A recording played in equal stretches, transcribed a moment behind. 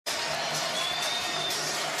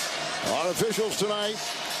officials tonight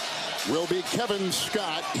will be Kevin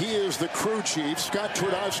Scott. He is the crew chief. Scott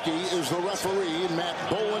Twardowski is the referee. Matt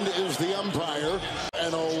Boland is the umpire.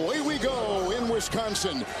 And away we go in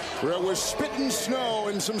Wisconsin, where it was spitting snow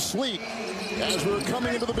and some sleet as we're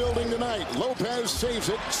coming into the building tonight. Lopez saves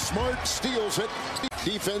it. Smart steals it.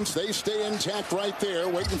 Defense, they stay intact right there,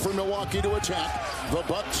 waiting for Milwaukee to attack. The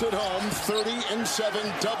Bucks at home,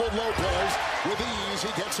 30-7, double Lopez. With ease,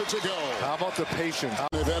 he gets it to go. How about the patience?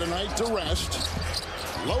 They've had a night to rest.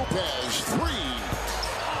 Lopez, 3.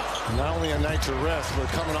 Not only a night to rest, but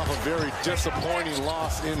coming off a very disappointing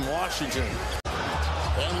loss in Washington.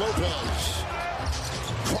 And Lopez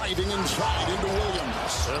driving inside into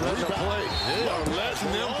Williams. They're letting them play. They are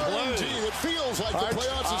letting them play. Indeed, it feels like the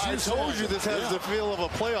playoffs. I told you this has the feel of a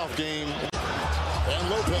playoff game. And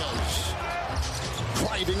Lopez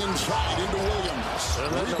driving inside into Williams. They're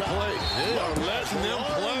letting them play. They are letting them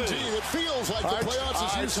play. Indeed, it feels like the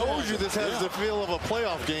playoffs. I told you this has the feel of a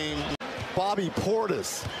playoff game. Bobby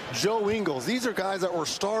Portis, Joe Ingles, these are guys that were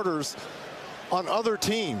starters on other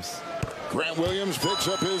teams. Grant Williams picks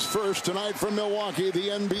up his first tonight from Milwaukee, the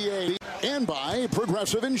NBA. And by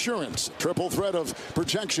Progressive Insurance. Triple threat of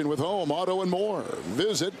protection with home, auto, and more.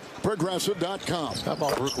 Visit Progressive.com. How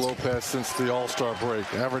about Brook Lopez since the All-Star break?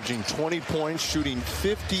 Averaging 20 points, shooting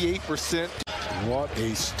 58%. What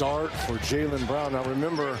a start for Jaylen Brown. Now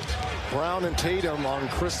remember, Brown and Tatum on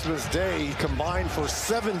Christmas Day combined for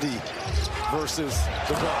 70 versus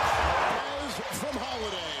the Bucks. From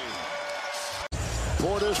Holiday.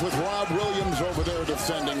 Portis with Rob Williams over there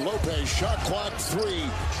defending. Lopez, shot clock 3.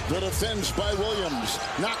 The defense by Williams.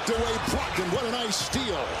 Knocked away Brogdon. What a nice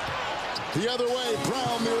steal. The other way,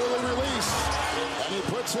 Brown, the early release. And he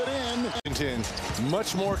puts it in.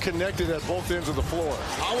 Much more connected at both ends of the floor.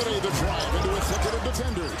 Holiday the drive into a thicket of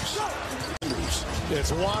defenders.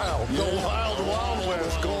 It's wild. The Wild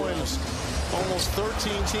West going almost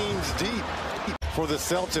 13 teams deep. For the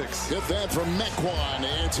Celtics. Get that from Mequon.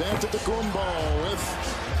 It's Antetokounmpo with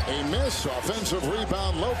a miss. Offensive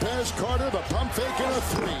rebound. Lopez, Carter, the pump fake and a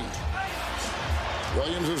 3.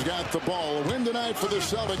 Williams has got the ball. A win tonight for the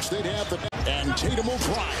Celtics. They'd have the... And Tatum will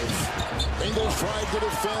drive. Ingles tried to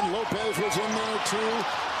defend. Lopez was in there too.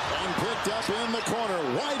 And picked up in the corner.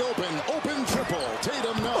 Wide open. Open triple.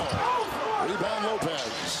 Tatum, no. Rebound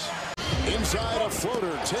Lopez. Inside a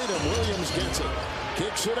floater. Tatum. Williams gets it.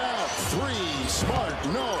 Kicks it out. 3. Smart.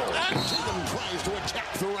 No. And Tatum tries to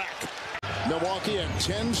attack the rack. Milwaukee had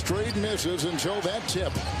 10 straight misses until that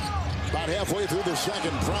tip. About halfway through the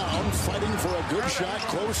second, Brown fighting for a good shot,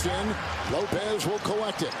 close in. Lopez will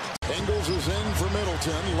collect it. Ingles is in for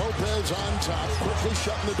Middleton. Lopez on top, quickly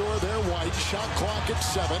shutting the door there. White, shot clock at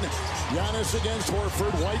 7. Giannis against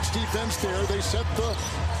Horford. White's defense there. They set the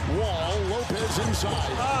wall. Lopez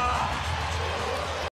inside.